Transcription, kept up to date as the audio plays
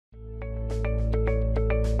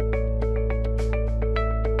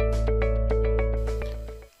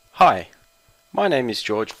Hi, my name is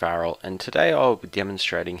George Farrell and today I will be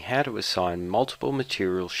demonstrating how to assign multiple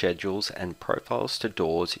material schedules and profiles to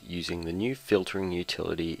doors using the new filtering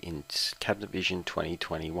utility in Cabinet Vision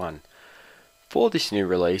 2021. For this new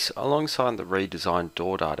release, alongside the redesigned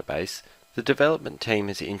door database, the development team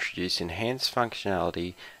has introduced enhanced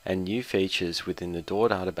functionality and new features within the door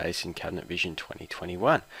database in Cabinet Vision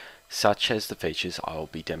 2021, such as the features I will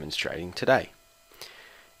be demonstrating today.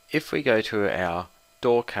 If we go to our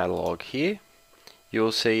door catalog here,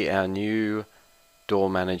 you'll see our new door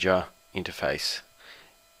manager interface.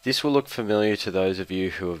 This will look familiar to those of you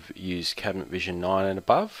who have used Cabinet Vision 9 and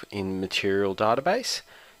above in material database.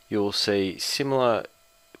 You'll see similar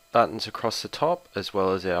buttons across the top, as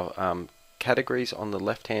well as our categories on the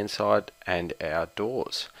left hand side and our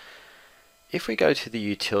doors. If we go to the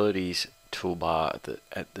utilities toolbar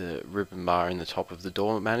at the ribbon bar in the top of the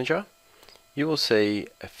door manager, you will see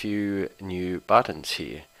a few new buttons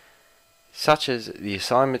here, such as the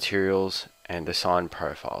Assign Materials and Assign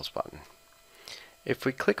Profiles button. If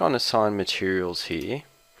we click on Assign Materials here,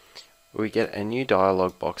 we get a new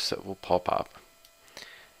dialog box that will pop up.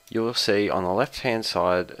 You will see on the left hand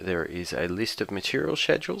side there is a list of material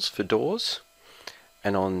schedules for doors,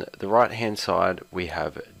 and on the right hand side we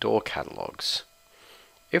have door catalogs.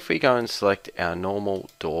 If we go and select our normal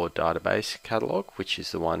door database catalog, which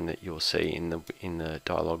is the one that you'll see in the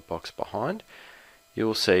dialog box behind, you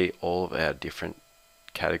will see all of our different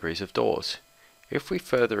categories of doors. If we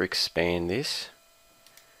further expand this,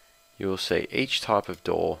 you will see each type of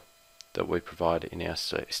door that we provide in our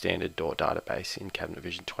standard door database in Cabinet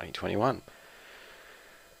Vision 2021.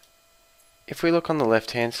 If we look on the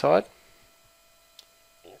left hand side,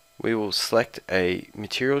 we will select a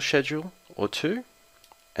material schedule or two,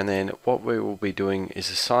 and then what we will be doing is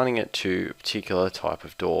assigning it to a particular type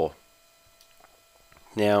of door.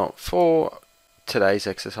 Now for today's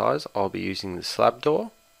exercise I'll be using the slab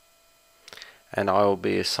door, and I will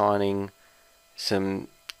be assigning some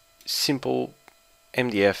simple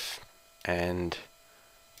MDF and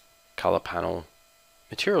color panel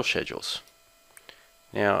material schedules.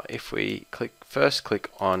 Now if we first click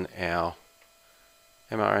on our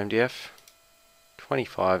MRMDF,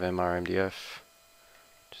 25 MRMDF,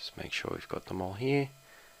 just make sure we've got them all here,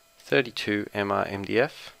 32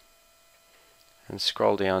 MRMDF, and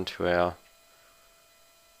scroll down to our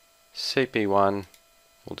CP1,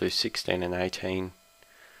 we'll do 16 and 18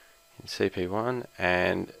 in CP1,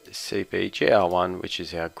 and CPGR1, which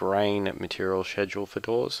is our grain material schedule for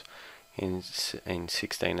doors, in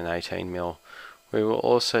 16 and 18 mil. We will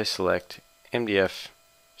also select MDF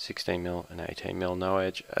 16 mil and 18 mil no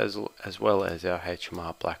edge, as well as our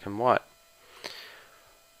HMR black and white.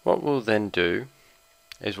 What we'll then do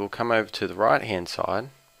is we'll come over to the right hand side,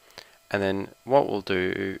 and then what we'll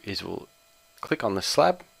do is we'll click on the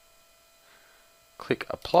slab, click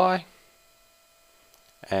apply,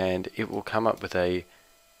 and it will come up with a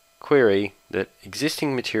query that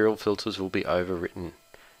existing material filters will be overwritten.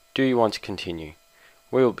 Do you want to continue?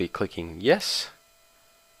 We will be clicking yes,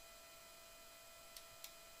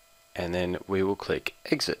 and then we will click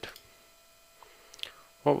exit.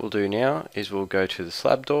 What we'll do now is we'll go to the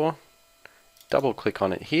slab door, double click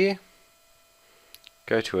on it here,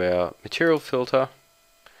 go to our material filter,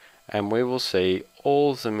 and we will see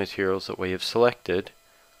all of the materials that we have selected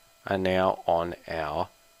are now on our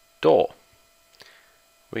door.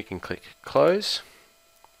 We can click close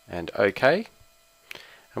and OK,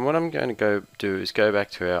 and what I'm going to go do is go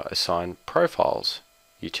back to our Assign Profiles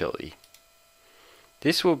utility.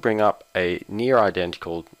 This will bring up a near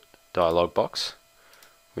identical dialog box,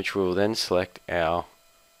 which we will then select our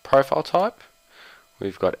profile type.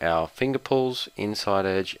 We've got our finger pulls, inside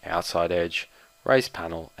edge, outside edge, raised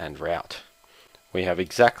panel, and route. We have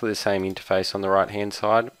exactly the same interface on the right hand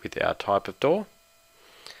side with our type of door.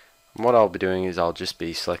 And what I'll be doing is I'll just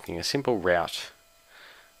be selecting a simple route.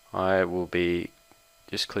 I will be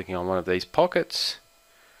just clicking on one of these pockets,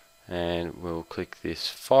 and we'll click this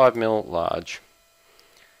 5 mil large.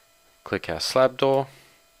 Click our slab door,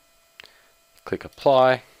 click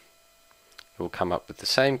apply, it will come up with the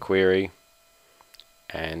same query,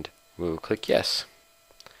 and we will click yes.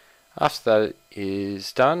 After that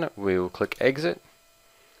is done, we will click exit,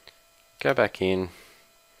 go back in,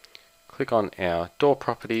 click on our door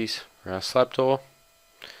properties for our slab door,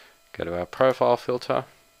 go to our profile filter,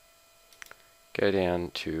 go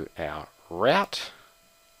down to our route,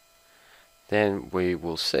 then we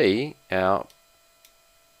will see our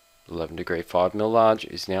 11 degree 5 mil large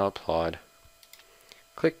is now applied.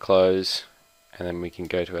 Click close, and then we can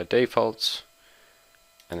go to our defaults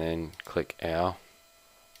and then click our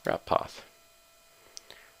route path.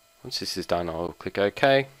 Once this is done, I'll click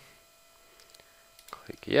OK,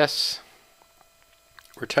 Click yes.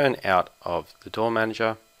 Return out of the door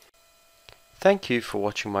manager. Thank you for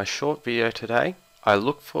watching my short video today. I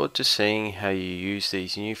look forward to seeing how you use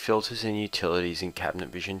these new filters and utilities in Cabinet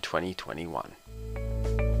Vision 2021.